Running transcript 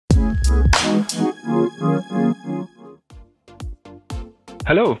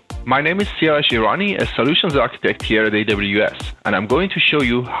Hello, my name is Siraj Irani, a solutions architect here at AWS, and I'm going to show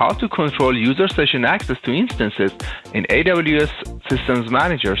you how to control user session access to instances in AWS Systems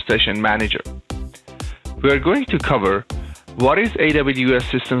Manager Session Manager. We are going to cover what is AWS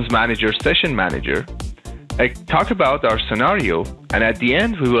Systems Manager Session Manager, talk about our scenario, and at the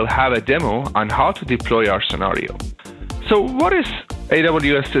end we will have a demo on how to deploy our scenario. So what is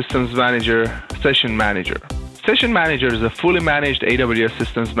AWS Systems Manager Session Manager? Session Manager is a fully managed AWS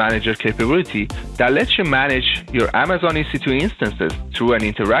Systems Manager capability that lets you manage your Amazon EC2 instances through an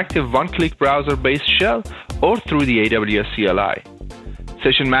interactive one-click browser-based shell or through the AWS CLI.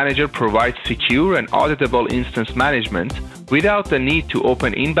 Session Manager provides secure and auditable instance management without the need to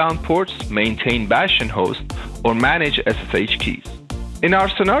open inbound ports, maintain bastion hosts, or manage SSH keys. In our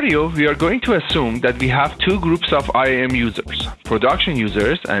scenario, we are going to assume that we have two groups of IAM users, production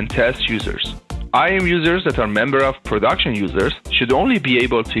users and test users. IAM users that are member of production users should only be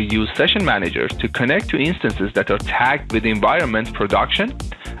able to use Session Manager to connect to instances that are tagged with environment production,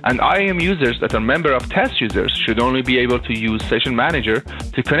 and IAM users that are member of test users should only be able to use Session Manager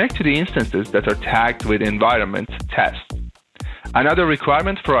to connect to the instances that are tagged with environment test. Another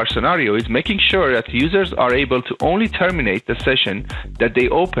requirement for our scenario is making sure that users are able to only terminate the session that they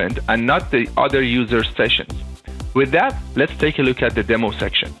opened and not the other users' sessions. With that, let's take a look at the demo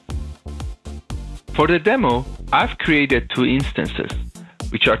section. For the demo, I've created two instances,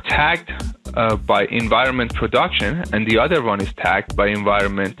 which are tagged by environment production, and the other one is tagged by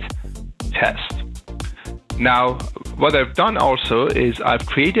environment test. Now, what I've done also is I've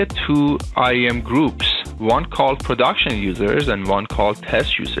created two IAM groups, one called production users and one called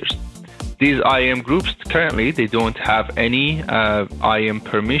test users. These IAM groups currently, they don't have any IAM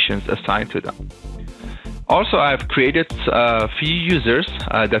permissions assigned to them. Also, I've created a few users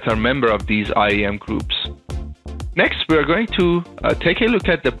that are member of these IAM groups. Next, we're going to take a look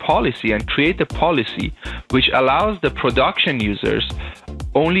at the policy and create a policy which allows the production users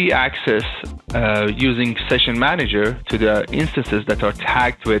only access using Session Manager to the instances that are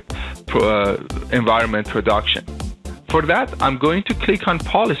tagged with environment production. For that, I'm going to click on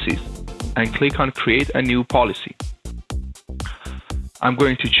Policies and click on Create a New Policy. I'm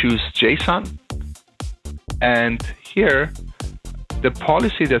going to choose JSON. And here, the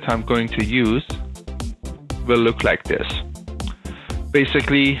policy that I'm going to use will look like this.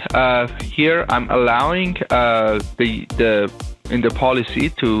 Basically, here I'm allowing in the policy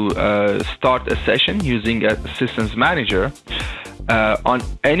to start a session using a systems manager on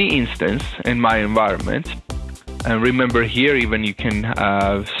any instance in my environment. And remember here, even you can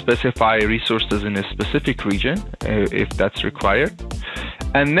specify resources in a specific region if that's required.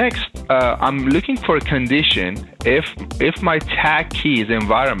 And next, I'm looking for a condition if my tag key is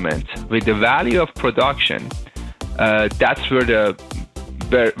environment with the value of production, that's when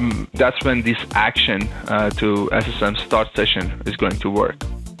this action to SSM start session is going to work.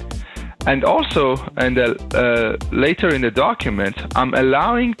 And also, later in the document, I'm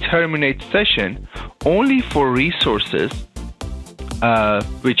allowing terminate session only for resources,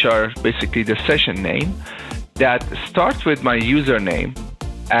 which are basically the session name, that starts with my username,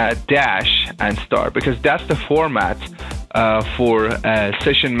 dash and star, because that's the format for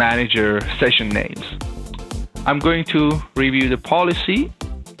Session Manager session names. I'm going to review the policy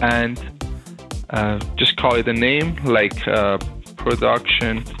and just call it a name like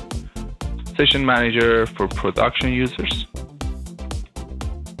production Session Manager for production users.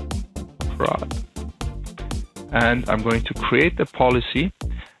 Prod. And I'm going to create the policy.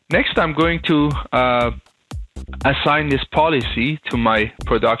 Next, I'm going to assign this policy to my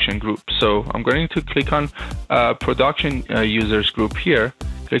production group. So I'm going to click on production users group here,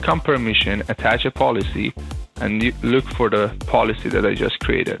 click on permission, attach a policy, and look for the policy that I just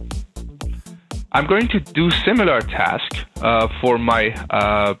created. I'm going to do similar task for my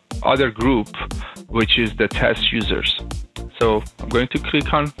other group, which is the test users. So I'm going to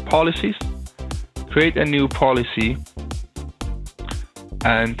click on policies, create a new policy,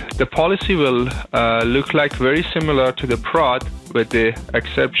 and the policy will look like very similar to the prod, with the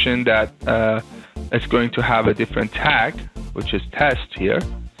exception that it's going to have a different tag, which is test here.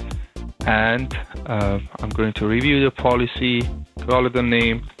 And I'm going to review the policy, call it the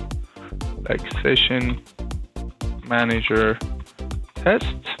name like Session Manager Test,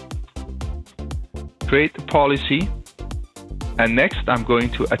 create the policy, and next I'm going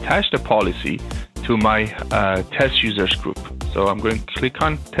to attach the policy to my test users group. So I'm going to click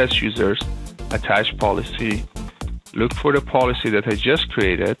on test users, attach policy, look for the policy that I just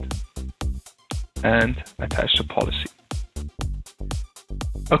created, and attach the policy.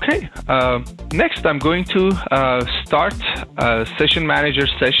 Okay, next I'm going to start a session manager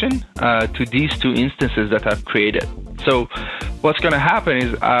session to these two instances that I've created. So what's going to happen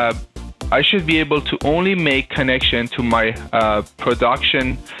is I should be able to only make connection to my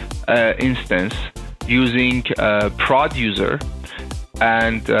production instance using prod user,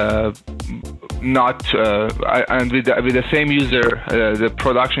 and not and with the same user, the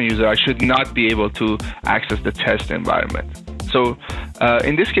production user, I should not be able to access the test environment. So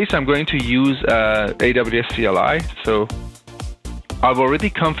in this case, I'm going to use AWS CLI. So I've already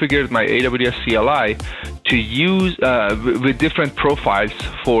configured my AWS CLI to use with different profiles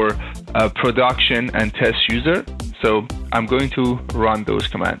for production and test user. So I'm going to run those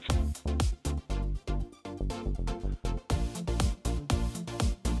commands.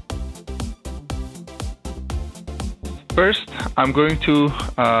 First, I'm going to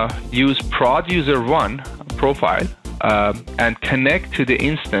use prod user 1 profile and connect to the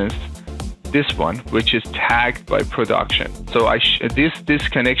instance, this one, which is tagged by production. So this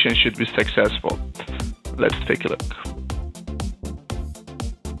connection should be successful. Let's take a look.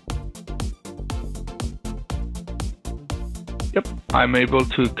 Yep, I'm able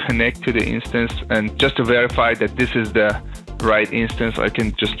to connect to the instance, and just to verify that this is the right instance, I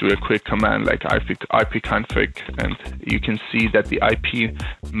can just do a quick command like ipconfig, and you can see that the IP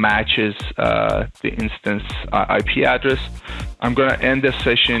matches the instance IP address. I'm going to end the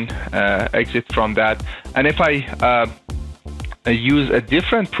session, exit from that, and if I use a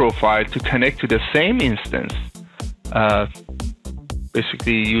different profile to connect to the same instance,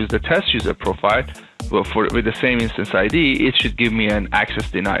 basically use the test user profile with the same instance ID, it should give me an access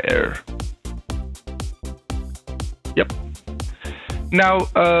deny error. Yep. Now,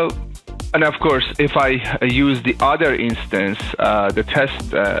 and of course, if I use the other instance, the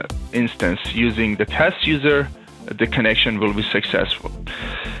test instance, using the test user, the connection will be successful.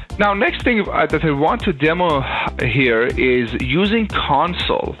 Now, next thing that I want to demo here is using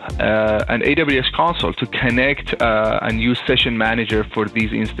console, an AWS console, to connect and use Session Manager for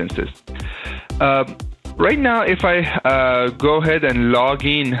these instances. Right now, if I go ahead and log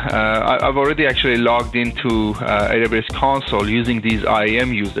in, I've already actually logged into AWS Console using these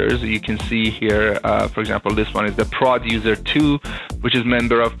IAM users. You can see here, for example, this one is the prod user 2, which is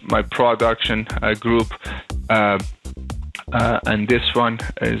member of my production group. And this one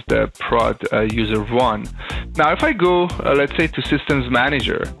is the prod user 1. Now, if I go, let's say, to Systems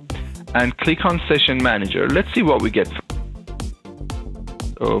Manager and click on Session Manager, let's see what we get.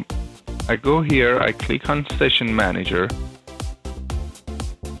 So I go here, I click on Session Manager.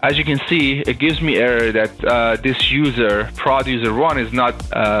 As you can see, it gives me error that this user, prod user 1, is not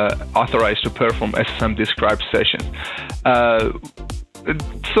authorized to perform SSM described sessions.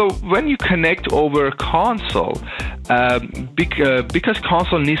 So when you connect over console, because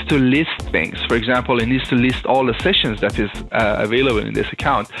console needs to list things, for example, it needs to list all the sessions that is available in this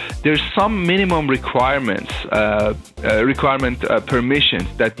account, there's some minimum requirements, permissions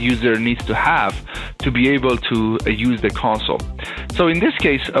that user needs to have to be able to use the console. So in this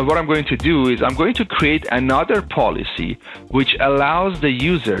case, what I'm going to do is I'm going to create another policy which allows the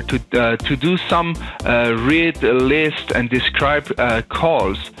user to do some read, list, and describe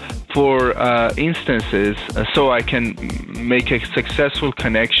calls for instances, so I can make a successful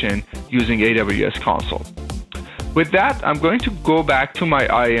connection using AWS Console. With that, I'm going to go back to my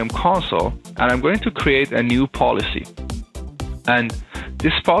IAM console, and I'm going to create a new policy. And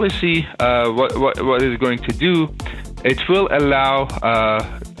this policy, what it's going to do, it will allow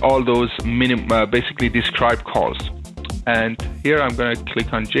all those basically describe calls. And here I'm going to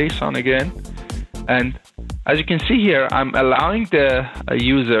click on JSON again, and as you can see here, I'm allowing the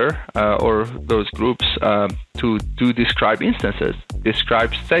user or those groups to do describe instances,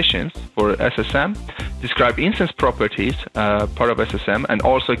 describe sessions for SSM, describe instance properties, part of SSM, and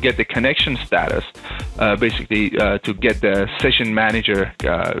also get the connection status, basically to get the session manager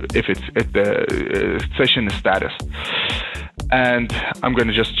if the session status. And I'm going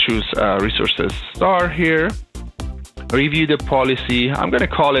to just choose resources star here. Review the policy. I'm going to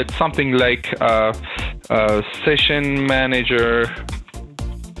call it something like Session Manager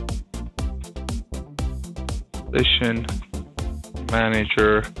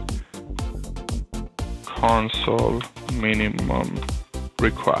Console minimum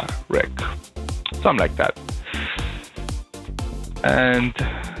rec, something like that. And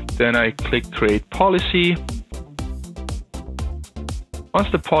then I click Create Policy. Once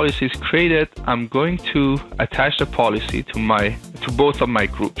the policy is created, I'm going to attach the policy to both of my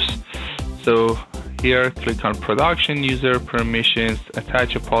groups. So here, click on Production User Permissions,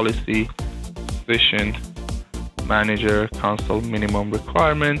 attach a policy, Session manager console minimum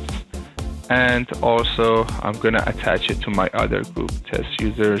requirements, and also I'm going to attach it to my other group, test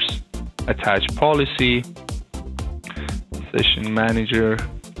users, attach policy, session manager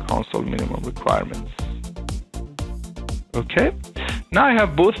console minimum requirements. Okay, now I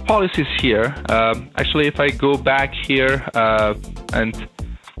have both policies here. Actually, if I go back here and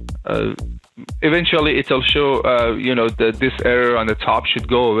eventually it'll show, this error on the top should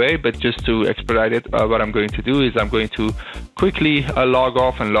go away, but just to expedite it, what I'm going to do is I'm going to quickly log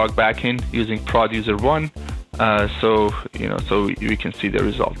off and log back in using prod user 1, so we can see the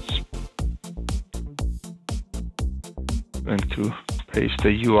results. I'm going to paste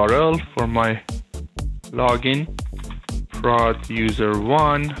the URL for my login, prod user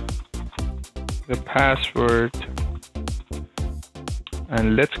 1, the password,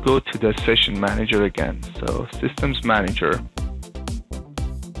 and let's go to the session manager again. So systems manager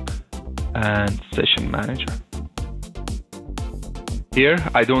and session manager. Here,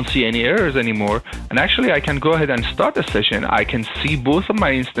 I don't see any errors anymore. And actually, I can go ahead and start a session. I can see both of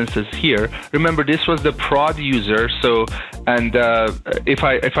my instances here. Remember, this was the prod user. So, and if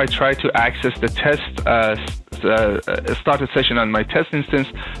I try to access the test, start a session on my test instance,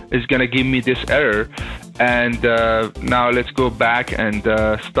 it's gonna give me this error. And now let's go back and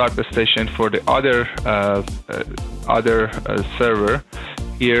start the session for the other server.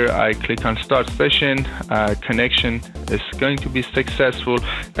 Here I click on start session, connection is going to be successful.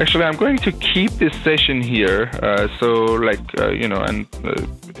 Actually, I'm going to keep this session here, and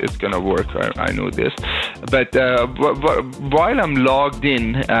it's gonna work, I know this. But while I'm logged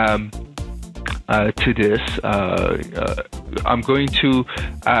in to this, I'm going to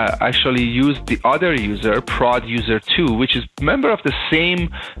actually use the other user, prod user 2, which is member of the same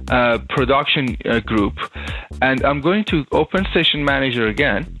production group. And I'm going to open session manager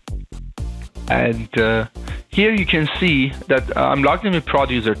again. And here you can see that I'm logged in with prod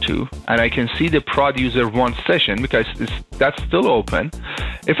user 2, and I can see the prod user 1 session because that's still open.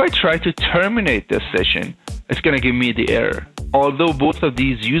 If I try to terminate this session, it's going to give me the error. Although both of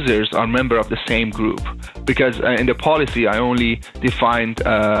these users are member of the same group, because in the policy I only defined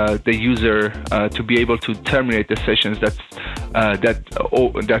the user to be able to terminate the sessions that's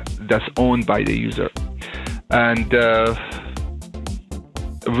owned by the user. And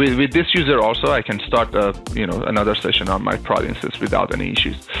with this user also, I can start another session on my prod instance without any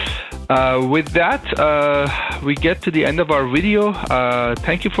issues. With that, we get to the end of our video.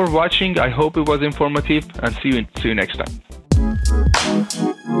 Thank you for watching. I hope it was informative, and see you next time.